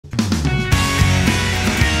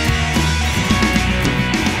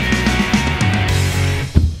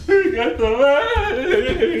the way.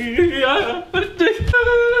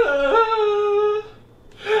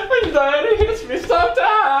 Daddy hits me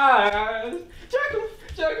sometimes.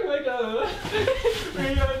 Jack him again.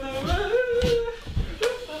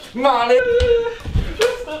 Marley.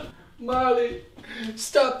 Marley,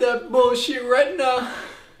 stop that bullshit right now.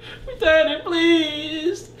 Daddy,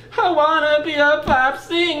 please. I wanna be a pop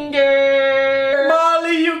singer.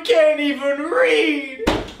 Marley, you can't even read.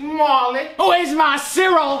 Marley, where's my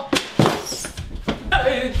Cyril?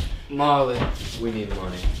 Marley, we need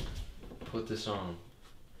money. Put this on.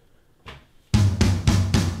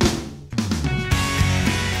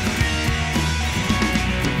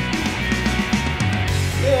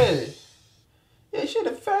 Yeah, she had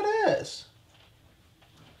a fat ass.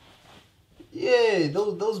 Yeah,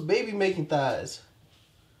 those baby making thighs.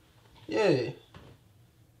 Yeah.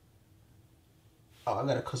 Oh, I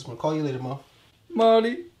got a customer. Call you later, Mom.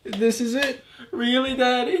 Marley, this is it? Really,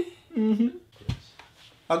 Daddy? Mm-hmm.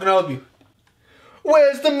 How can I help you?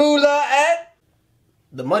 Where's the moolah at?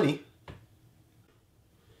 The money?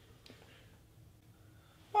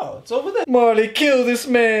 Oh, it's over there. Marley, kill this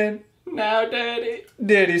man. Now, Daddy.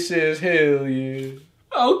 Daddy says, hell yeah.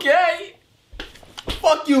 Okay.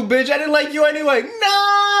 Fuck you, bitch. I didn't like you anyway.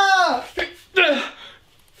 Nah!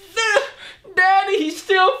 Daddy, he's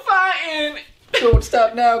still fighting. Don't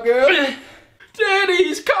stop now, girl. Daddy,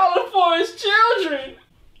 he's calling for his children.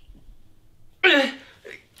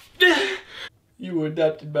 You were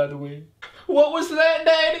adopted, by the way. What was that,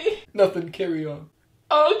 Daddy? Nothing, carry on.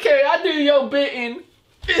 Okay, I do your bidding.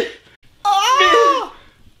 Oh!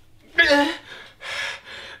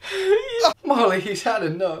 Molly, he's had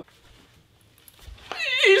enough.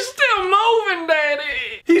 He's still moving,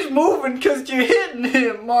 Daddy. He's moving because you're hitting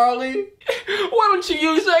him, Marley. Why don't you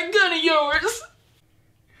use that gun of yours?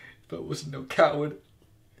 If I wasn't no coward.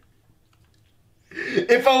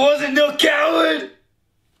 If I wasn't no coward.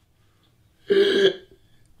 I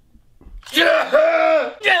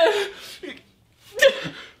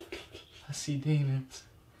see demons.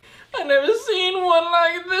 I never seen one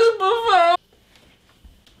like this before.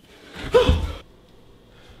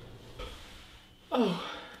 Oh,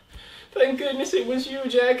 thank goodness it was you,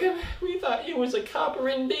 Jacob. We thought you was a copper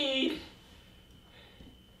indeed.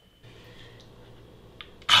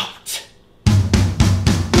 Out.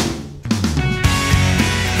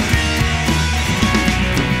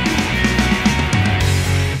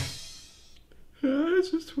 I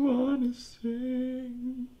just wanna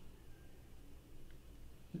sing.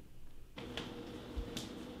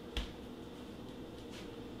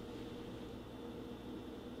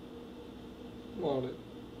 Marley,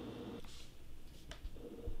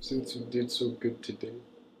 since you did so good today,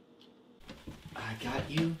 I got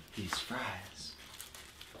you these fries.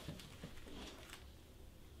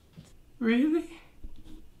 Really?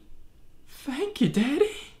 Thank you,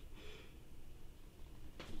 Daddy.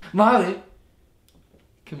 Marley,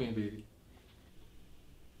 come here, baby.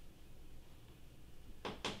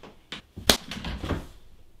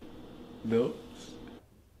 Those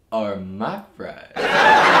are my fries.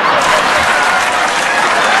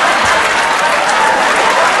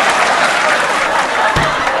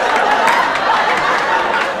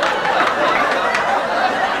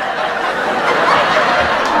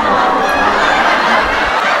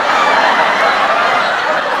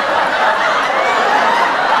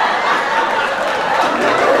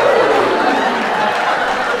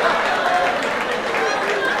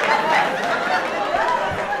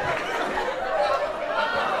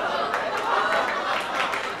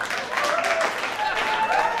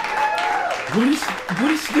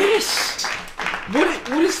 What is this?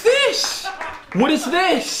 What is this? What is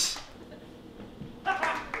this?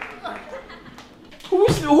 Who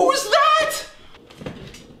is that?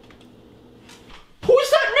 Who is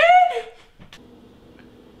that man?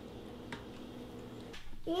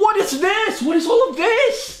 What is this? What is all of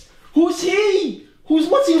this? Who's he?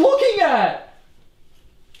 What's he looking at?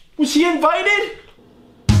 Was he invited?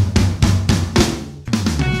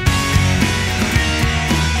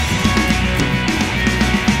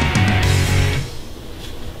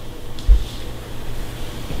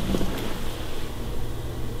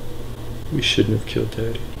 We shouldn't have killed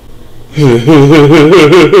Daddy.